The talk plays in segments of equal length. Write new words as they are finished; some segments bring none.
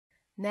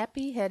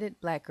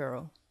Nappy-headed black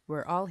girl,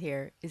 where all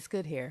hair is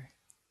good hair.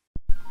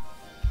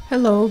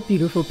 Hello,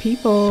 beautiful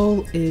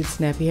people. It's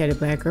nappy-headed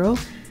black girl,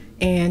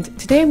 and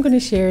today I'm going to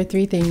share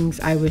 3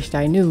 things I wished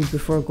I knew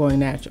before going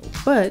natural.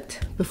 But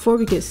before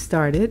we get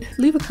started,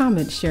 leave a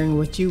comment sharing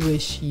what you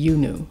wish you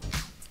knew.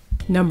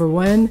 Number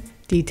 1,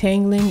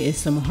 detangling is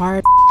some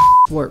hard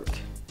work.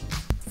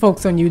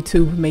 Folks on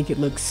YouTube make it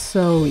look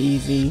so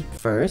easy.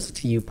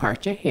 First, you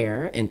part your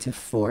hair into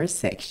 4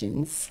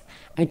 sections.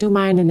 I do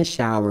mine in the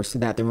shower so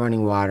that the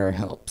running water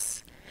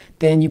helps.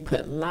 Then you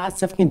put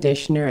lots of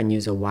conditioner and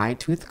use a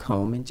wide tooth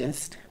comb and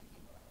just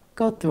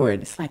go through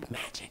it. It's like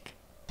magic.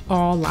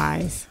 All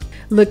lies.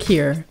 Look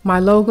here, my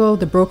logo,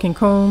 the broken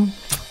comb,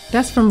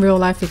 that's from real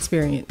life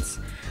experience.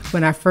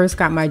 When I first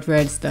got my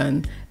dreads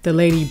done, the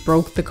lady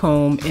broke the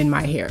comb in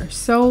my hair.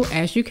 So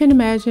as you can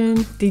imagine,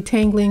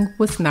 detangling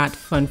was not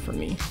fun for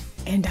me.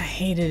 And I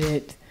hated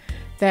it.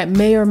 That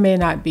may or may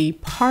not be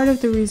part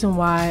of the reason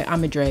why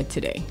I'm a dread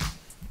today.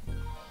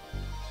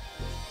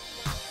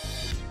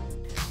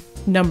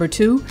 Number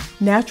 2,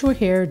 natural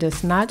hair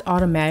does not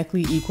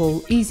automatically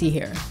equal easy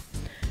hair.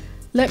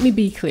 Let me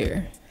be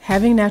clear.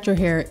 Having natural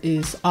hair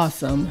is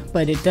awesome,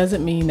 but it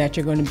doesn't mean that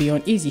you're going to be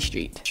on easy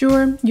street.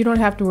 Sure, you don't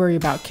have to worry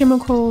about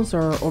chemicals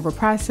or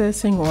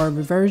overprocessing or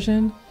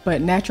reversion,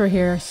 but natural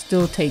hair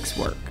still takes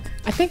work.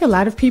 I think a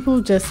lot of people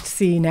just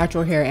see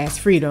natural hair as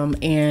freedom,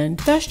 and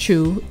that's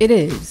true, it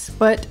is.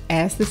 But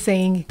as the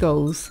saying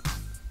goes,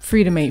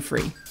 freedom ain't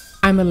free.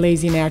 I'm a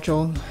lazy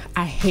natural.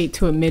 I hate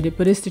to admit it,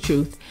 but it's the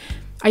truth.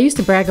 I used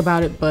to brag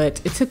about it, but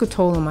it took a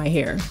toll on my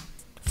hair.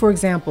 For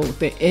example,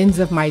 the ends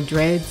of my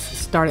dreads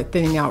started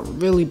thinning out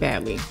really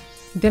badly.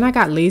 Then I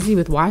got lazy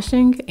with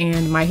washing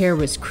and my hair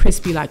was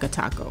crispy like a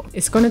taco.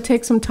 It's going to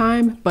take some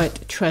time,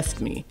 but trust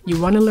me, you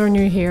want to learn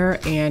your hair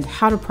and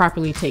how to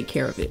properly take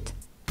care of it.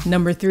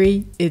 Number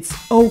 3,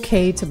 it's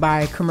okay to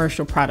buy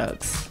commercial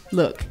products.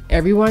 Look,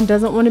 everyone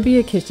doesn't want to be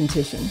a kitchen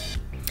titian.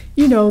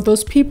 You know,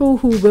 those people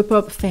who whip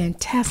up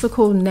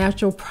fantastical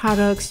natural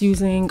products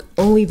using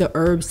only the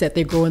herbs that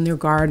they grow in their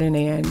garden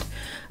and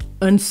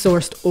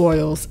unsourced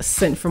oils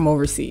sent from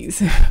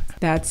overseas.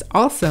 That's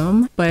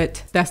awesome,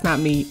 but that's not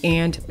me,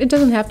 and it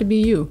doesn't have to be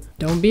you.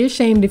 Don't be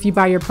ashamed if you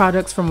buy your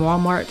products from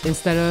Walmart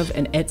instead of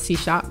an Etsy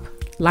shop.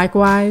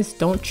 Likewise,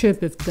 don't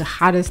trip if the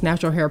hottest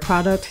natural hair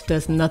product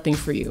does nothing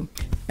for you.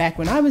 Back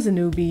when I was a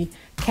newbie,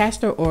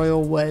 castor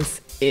oil was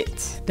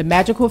it, the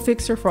magical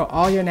fixer for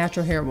all your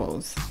natural hair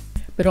woes.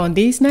 But on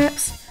these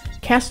naps,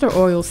 castor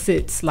oil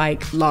sits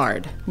like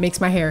lard, makes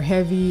my hair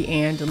heavy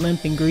and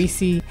limp and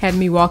greasy, had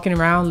me walking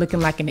around looking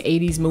like an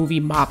 80s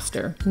movie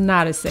mobster.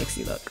 Not a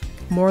sexy look.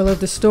 Moral of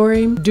the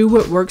story, do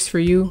what works for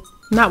you,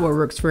 not what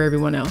works for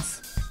everyone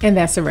else. And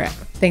that's a wrap.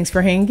 Thanks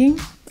for hanging.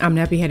 I'm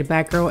Nappy Headed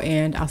Black Girl,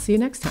 and I'll see you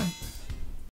next time.